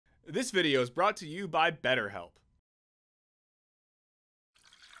This video is brought to you by BetterHelp.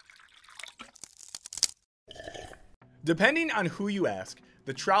 Depending on who you ask,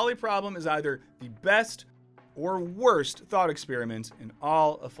 the trolley problem is either the best or worst thought experiment in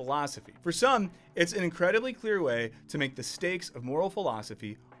all of philosophy. For some, it's an incredibly clear way to make the stakes of moral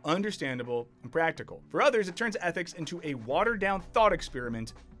philosophy understandable and practical. For others, it turns ethics into a watered-down thought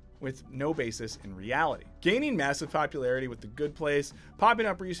experiment with no basis in reality. Gaining massive popularity with The Good Place, popping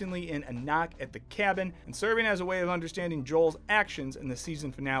up recently in A Knock at the Cabin, and serving as a way of understanding Joel's actions in the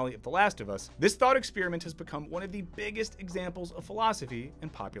season finale of The Last of Us, this thought experiment has become one of the biggest examples of philosophy in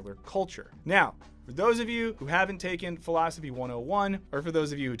popular culture. Now, for those of you who haven't taken Philosophy 101, or for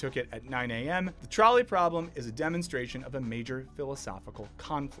those of you who took it at 9 a.m., the trolley problem is a demonstration of a major philosophical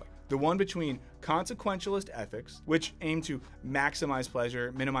conflict. The one between consequentialist ethics, which aim to maximize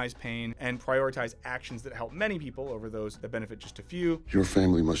pleasure, minimize pain, and prioritize actions that help many people over those that benefit just a few. Your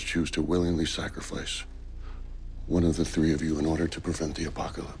family must choose to willingly sacrifice one of the three of you in order to prevent the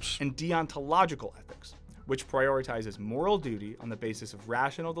apocalypse. And deontological ethics, which prioritizes moral duty on the basis of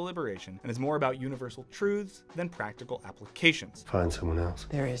rational deliberation and is more about universal truths than practical applications. Find someone else.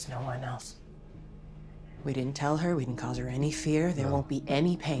 There is no one else. We didn't tell her, we didn't cause her any fear, there won't be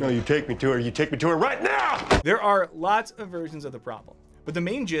any pain. No, you take me to her. You take me to her right now! There are lots of versions of the problem, but the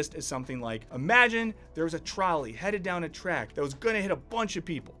main gist is something like, imagine there was a trolley headed down a track that was gonna hit a bunch of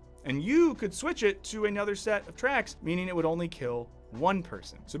people, and you could switch it to another set of tracks, meaning it would only kill one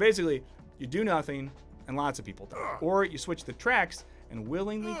person. So basically, you do nothing, and lots of people die. Or you switch the tracks and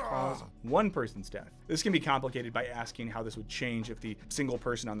willingly cause one person's death. This can be complicated by asking how this would change if the single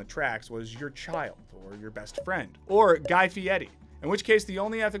person on the tracks was your child or your best friend, or Guy Fieri, in which case the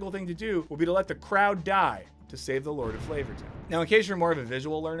only ethical thing to do will be to let the crowd die to save the Lord of Flavortown. Now, in case you're more of a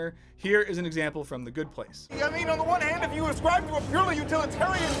visual learner, here is an example from The Good Place. I mean, on the one hand, if you ascribe to a purely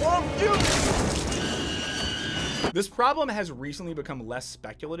utilitarian worldview, this problem has recently become less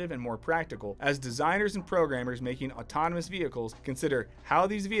speculative and more practical as designers and programmers making autonomous vehicles consider how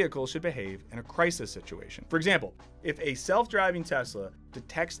these vehicles should behave in a crisis situation. For example, if a self-driving Tesla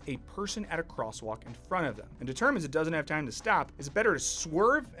detects a person at a crosswalk in front of them and determines it doesn't have time to stop, is it better to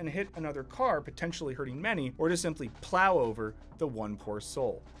swerve and hit another car, potentially hurting many, or to simply plow over the one poor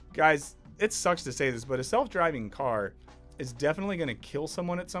soul? Guys, it sucks to say this, but a self-driving car is definitely going to kill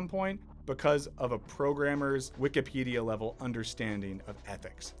someone at some point because of a programmer's Wikipedia level understanding of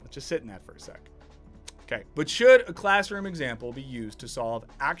ethics. Let's just sit in that for a sec. Okay, but should a classroom example be used to solve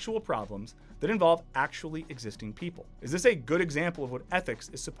actual problems that involve actually existing people? Is this a good example of what ethics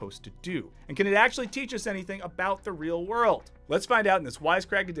is supposed to do? And can it actually teach us anything about the real world? Let's find out in this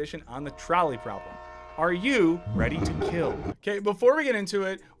Wisecrack Edition on the trolley problem. Are you ready to kill? Okay, before we get into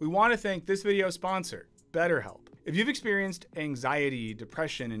it, we want to thank this video sponsor, BetterHelp. If you've experienced anxiety,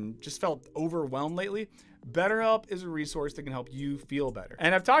 depression, and just felt overwhelmed lately, BetterHelp is a resource that can help you feel better.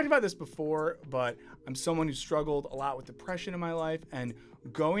 And I've talked about this before, but I'm someone who struggled a lot with depression in my life, and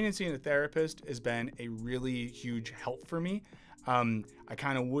going and seeing a therapist has been a really huge help for me. I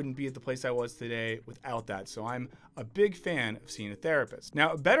kind of wouldn't be at the place I was today without that, so I'm a big fan of seeing a therapist.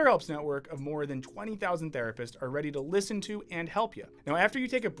 Now, BetterHelp's network of more than 20,000 therapists are ready to listen to and help you. Now, after you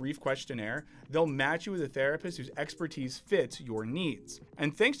take a brief questionnaire, they'll match you with a therapist whose expertise fits your needs.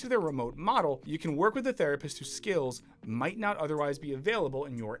 And thanks to their remote model, you can work with a therapist whose skills might not otherwise be available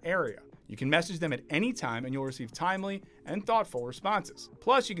in your area. You can message them at any time and you'll receive timely and thoughtful responses.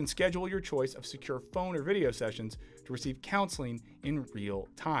 Plus, you can schedule your choice of secure phone or video sessions to receive counseling in real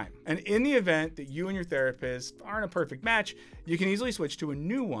time. And in the event that you and your therapist aren't a perfect match, you can easily switch to a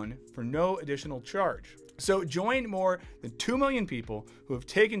new one for no additional charge. So join more than 2 million people who have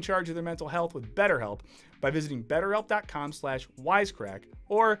taken charge of their mental health with BetterHelp by visiting betterhelp.com/wisecrack,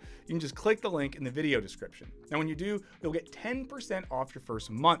 or you can just click the link in the video description. Now, when you do, you'll get 10% off your first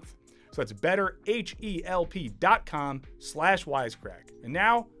month. So that's betterhelp.com/wisecrack. And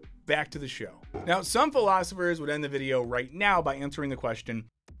now, back to the show. Now, some philosophers would end the video right now by answering the question,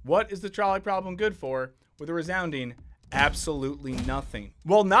 what is the trolley problem good for? With a resounding, absolutely nothing.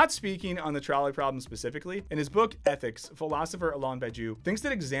 While not speaking on the trolley problem specifically, in his book Ethics, philosopher Alain Badiou thinks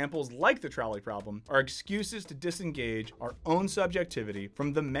that examples like the trolley problem are excuses to disengage our own subjectivity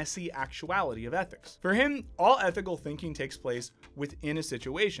from the messy actuality of ethics. For him, all ethical thinking takes place within a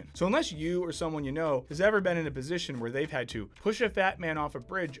situation. So unless you or someone you know has ever been in a position where they've had to push a fat man off a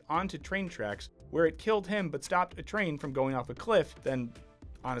bridge onto train tracks where it killed him but stopped a train from going off a cliff, then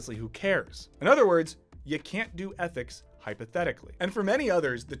honestly, who cares? In other words, you can't do ethics hypothetically. And for many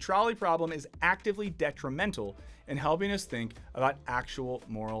others, the trolley problem is actively detrimental in helping us think about actual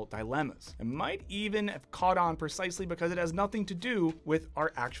moral dilemmas. It might even have caught on precisely because it has nothing to do with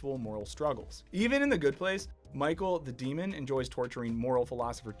our actual moral struggles. Even in The Good Place, Michael the demon enjoys torturing moral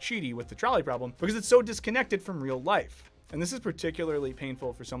philosopher Chidi with the trolley problem because it's so disconnected from real life. And this is particularly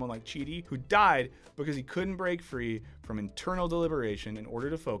painful for someone like Chidi, who died because he couldn't break free from internal deliberation in order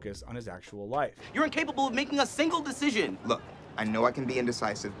to focus on his actual life. You're incapable of making a single decision. Look, I know I can be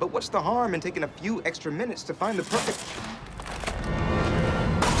indecisive, but what's the harm in taking a few extra minutes to find the perfect...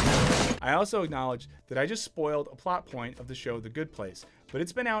 I also acknowledge that I just spoiled a plot point of the show The Good Place, but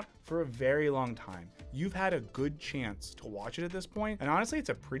it's been out for a very long time. You've had a good chance to watch it at this point, and honestly, it's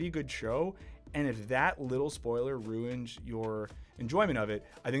a pretty good show. And if that little spoiler ruins your enjoyment of it,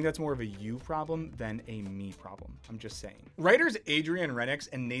 I think that's more of a you problem than a me problem. I'm just saying. Writers Adrian Renix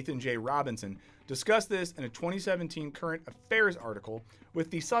and Nathan J. Robinson discussed this in a 2017 Current Affairs article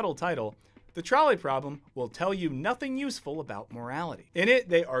with the subtle title, "The Trolley Problem Will Tell You Nothing Useful About Morality." In it,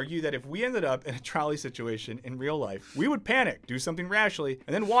 they argue that if we ended up in a trolley situation in real life, we would panic, do something rashly,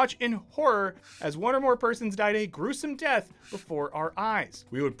 and then watch in horror as one or more persons died a gruesome death before our eyes.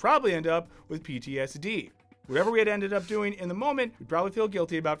 We would probably end up with PTSD. Whatever we had ended up doing in the moment, we'd probably feel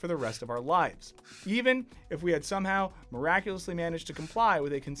guilty about for the rest of our lives. Even if we had somehow miraculously managed to comply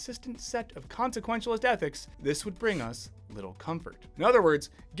with a consistent set of consequentialist ethics, this would bring us little comfort. In other words,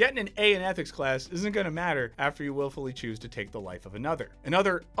 getting an A in ethics class isn't going to matter after you willfully choose to take the life of another. In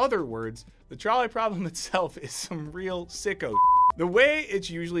other words, the trolley problem itself is some real sicko. The way it's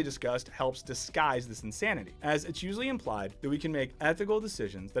usually discussed helps disguise this insanity, as it's usually implied that we can make ethical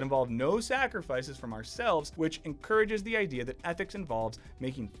decisions that involve no sacrifices from ourselves, which encourages the idea that ethics involves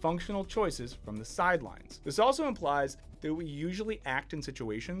making functional choices from the sidelines. This also implies that we usually act in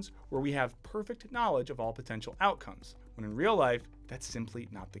situations where we have perfect knowledge of all potential outcomes, when in real life, that's simply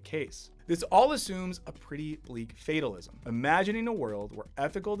not the case. This all assumes a pretty bleak fatalism, imagining a world where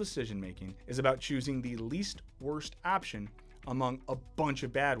ethical decision-making is about choosing the least worst option among a bunch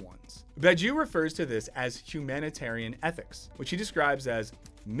of bad ones. Benji refers to this as humanitarian ethics, which he describes as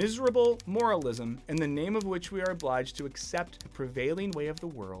miserable moralism in the name of which we are obliged to accept the prevailing way of the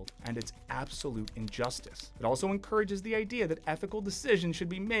world and its absolute injustice. It also encourages the idea that ethical decisions should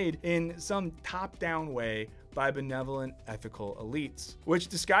be made in some top-down way by benevolent ethical elites, which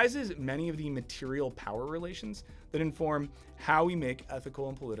disguises many of the material power relations that inform how we make ethical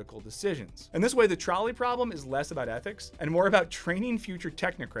and political decisions. In this way, the trolley problem is less about ethics and more about training future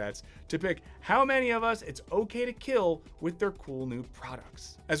technocrats to pick how many of us it's okay to kill with their cool new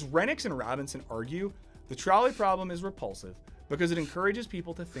products. As Renix and Robinson argue, the trolley problem is repulsive because it encourages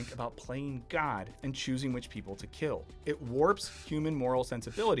people to think about playing God and choosing which people to kill. It warps human moral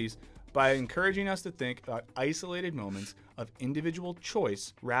sensibilities by encouraging us to think about isolated moments of individual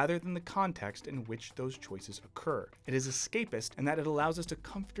choice rather than the context in which those choices occur. It is escapist in that it allows us to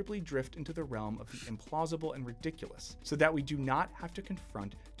comfortably drift into the realm of the implausible and ridiculous, so that we do not have to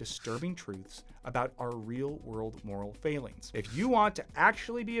confront disturbing truths about our real-world moral failings. If you want to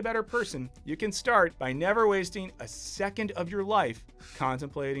actually be a better person, you can start by never wasting a second of your life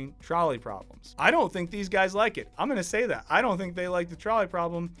contemplating trolley problems. I don't think these guys like it. I'm gonna say that. I don't think they like the trolley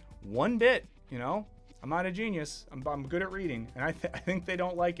problem one bit, you know? I'm not a genius, I'm good at reading, and I think they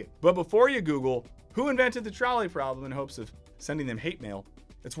don't like it. But before you Google who invented the trolley problem in hopes of sending them hate mail,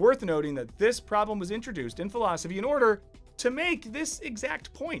 it's worth noting that this problem was introduced in philosophy in order to make this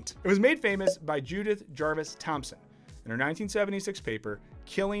exact point. It was made famous by Judith Jarvis Thomson in her 1976 paper,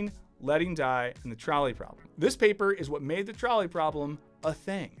 Killing, Letting Die, and the Trolley Problem. This paper is what made the trolley problem a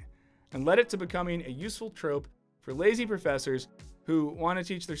thing, and led it to becoming a useful trope for lazy professors who want to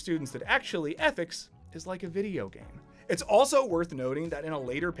teach their students that actually ethics is like a video game. It's also worth noting that in a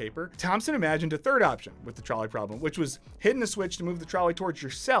later paper, Thomson imagined a third option with the trolley problem, which was hitting a switch to move the trolley towards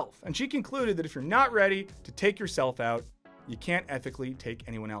yourself. And she concluded that if you're not ready to take yourself out, you can't ethically take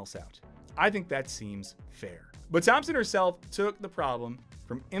anyone else out. I think that seems fair. But Thomson herself took the problem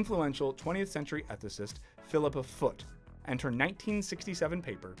from influential 20th century ethicist Philippa Foot and her 1967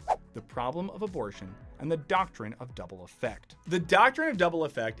 paper, The Problem of Abortion and the Doctrine of Double Effect. The doctrine of double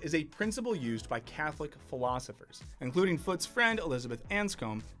effect is a principle used by Catholic philosophers, including Foot's friend Elizabeth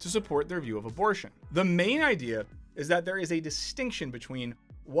Anscombe, to support their view of abortion. The main idea is that there is a distinction between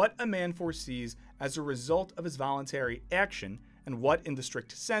what a man foresees as a result of his voluntary action and what, in the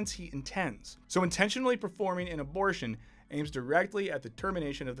strict sense, he intends. So intentionally performing an abortion aims directly at the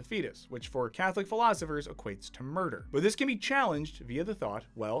termination of the fetus, which for Catholic philosophers equates to murder. But this can be challenged via the thought,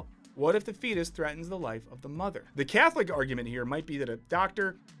 well, What if the fetus threatens the life of the mother? The Catholic argument here might be that a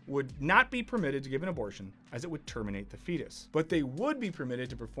doctor would not be permitted to give an abortion, as it would terminate the fetus. But they would be permitted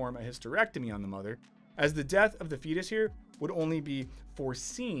to perform a hysterectomy on the mother, as the death of the fetus here would only be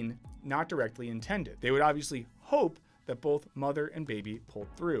foreseen, not directly intended. They would obviously hope that both mother and baby pulled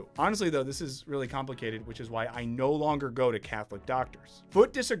through. Honestly though, this is really complicated, which is why I no longer go to Catholic doctors.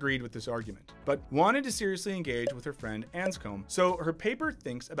 Foote disagreed with this argument, but wanted to seriously engage with her friend Anscombe, so her paper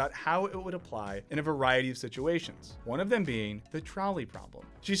thinks about how it would apply in a variety of situations, one of them being the trolley problem.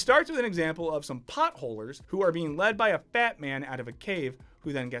 She starts with an example of some potholers who are being led by a fat man out of a cave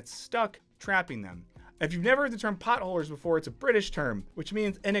who then gets stuck, trapping them. If you've never heard the term potholers before, it's a British term, which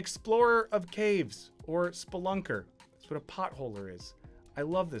means an explorer of caves, or spelunker. That's what a potholer is. I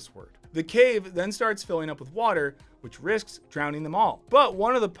love this word. The cave then starts filling up with water, which risks drowning them all. But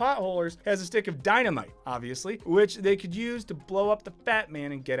one of the potholers has a stick of dynamite, obviously, which they could use to blow up the fat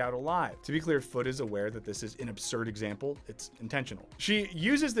man and get out alive. To be clear, Foote is aware that this is an absurd example. It's intentional. She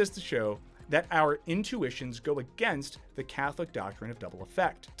uses this to show that our intuitions go against the Catholic doctrine of double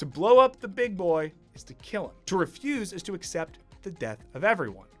effect. To blow up the big boy is to kill him. To refuse is to accept the death of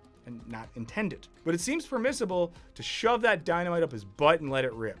everyone, and not intended. But it seems permissible to shove that dynamite up his butt and let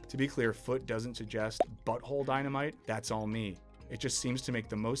it rip. To be clear, Foote doesn't suggest butthole dynamite. That's all me. It just seems to make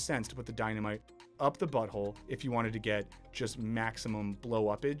the most sense to put the dynamite up the butthole if you wanted to get just maximum blow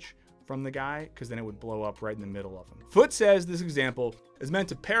upage from the guy, because then it would blow up right in the middle of him. Foote says this example is meant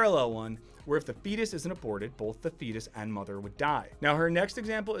to parallel one where if the fetus isn't aborted, both the fetus and mother would die. Now, her next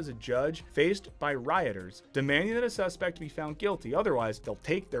example is a judge faced by rioters demanding that a suspect be found guilty. Otherwise, they'll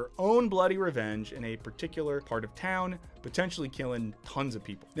take their own bloody revenge in a particular part of town, potentially killing tons of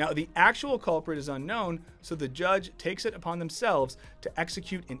people. Now, the actual culprit is unknown, so the judge takes it upon themselves to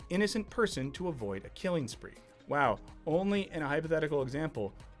execute an innocent person to avoid a killing spree. Wow, only in a hypothetical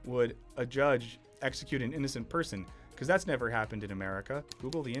example would a judge execute an innocent person, because that's never happened in America.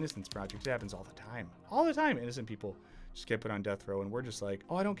 Google the Innocence Project. It happens all the time. All the time, innocent people just get put on death row, and we're just like,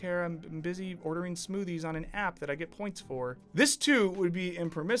 oh, I don't care. I'm busy ordering smoothies on an app that I get points for. This too would be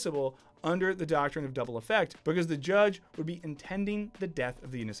impermissible under the doctrine of double effect, because the judge would be intending the death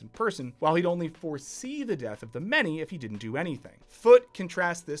of the innocent person, while he'd only foresee the death of the many if he didn't do anything. Foote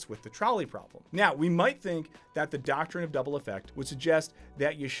contrasts this with the trolley problem. Now, we might think that the doctrine of double effect would suggest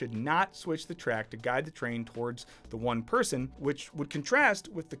that you should not switch the track to guide the train towards the one person, which would contrast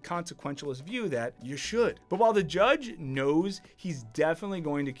with the consequentialist view that you should. But while the judge knows he's definitely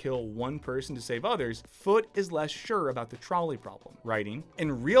going to kill one person to save others, Foote is less sure about the trolley problem, writing,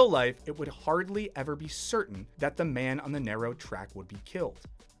 in real life, it would hardly ever be certain that the man on the narrow track would be killed.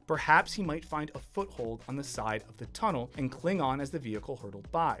 Perhaps he might find a foothold on the side of the tunnel and cling on as the vehicle hurtled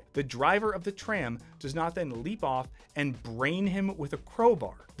by. The driver of the tram does not then leap off and brain him with a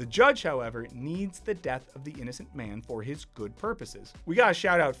crowbar. The judge, however, needs the death of the innocent man for his good purposes. We gotta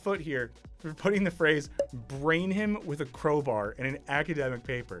shout out Foote here for putting the phrase brain him with a crowbar in an academic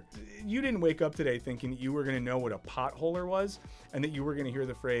paper. You didn't wake up today thinking you were gonna know what a potholer was and that you were gonna hear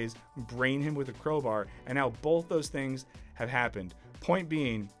the phrase brain him with a crowbar, and now both those things have happened. Point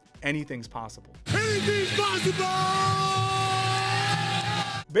being, anything's possible. Anything's possible!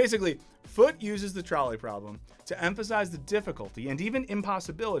 Basically, Foote uses the trolley problem to emphasize the difficulty and even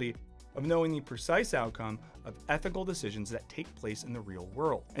impossibility of knowing the precise outcome of ethical decisions that take place in the real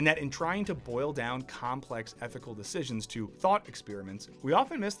world. And that in trying to boil down complex ethical decisions to thought experiments, we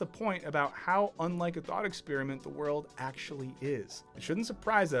often miss the point about how unlike a thought experiment the world actually is. It shouldn't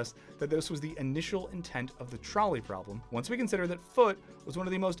surprise us that this was the initial intent of the trolley problem, once we consider that Foote was one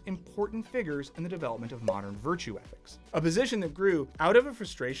of the most important figures in the development of modern virtue ethics. A position that grew out of a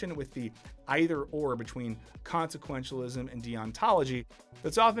frustration with the either-or between consequentialism and deontology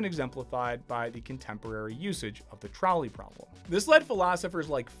that's often exemplified by the contemporary usage of the trolley problem. This led philosophers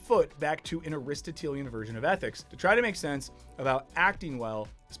like Foote back to an Aristotelian version of ethics to try to make sense of how acting well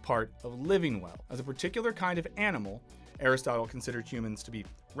is part of living well. As a particular kind of animal, Aristotle considered humans to be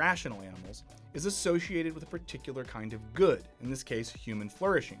rational animals, is associated with a particular kind of good, in this case, human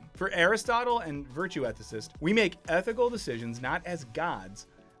flourishing. For Aristotle and virtue ethicists, we make ethical decisions not as gods,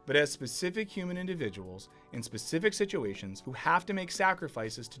 but as specific human individuals in specific situations who have to make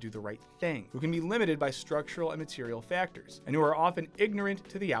sacrifices to do the right thing, who can be limited by structural and material factors, and who are often ignorant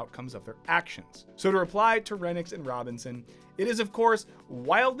to the outcomes of their actions. So to reply to Rennick and Robinson, it is of course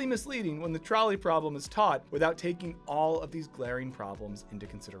wildly misleading when the trolley problem is taught without taking all of these glaring problems into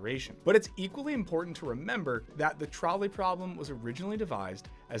consideration. But it's equally important to remember that the trolley problem was originally devised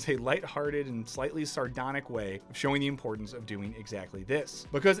as a lighthearted and slightly sardonic way of showing the importance of doing exactly this.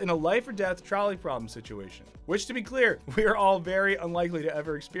 Because in a life or death trolley problem situation, situation, which, to be clear, we are all very unlikely to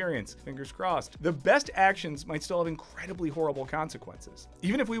ever experience, fingers crossed. The best actions might still have incredibly horrible consequences,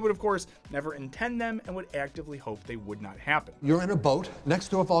 even if we would, of course, never intend them and would actively hope they would not happen. You're in a boat next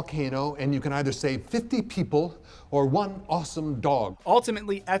to a volcano, and you can either save 50 people or one awesome dog.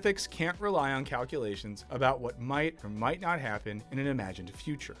 Ultimately, ethics can't rely on calculations about what might or might not happen in an imagined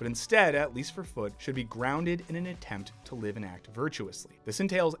future, but instead, at least for foot, should be grounded in an attempt to live and act virtuously. This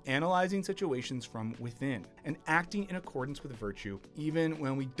entails analyzing situations from within and acting in accordance with virtue, even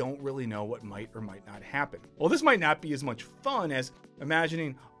when we don't really know what might or might not happen. While this might not be as much fun as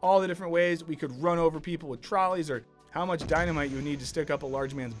imagining all the different ways we could run over people with trolleys or how much dynamite you would need to stick up a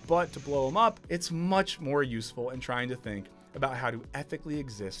large man's butt to blow him up, it's much more useful in trying to think about how to ethically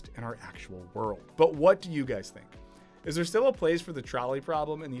exist in our actual world. But what do you guys think? Is there still a place for the trolley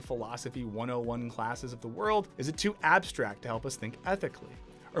problem in the philosophy 101 classes of the world? Is it too abstract to help us think ethically?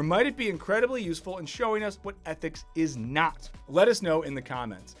 Or might it be incredibly useful in showing us what ethics is not? Let us know in the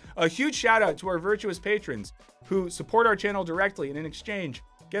comments. A huge shout out to our virtuous patrons who support our channel directly and in exchange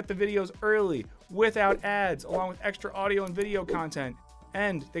get the videos early without ads, along with extra audio and video content.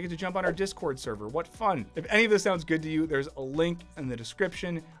 And they get to jump on our Discord server. What fun. If any of this sounds good to you, there's a link in the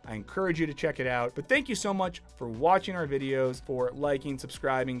description. I encourage you to check it out. But thank you so much for watching our videos, for liking,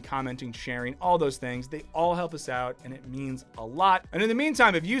 subscribing, commenting, sharing, all those things. They all help us out and it means a lot. And in the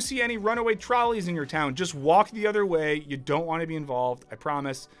meantime, if you see any runaway trolleys in your town, just walk the other way. You don't want to be involved, I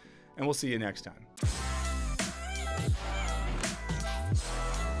promise. And we'll see you next time.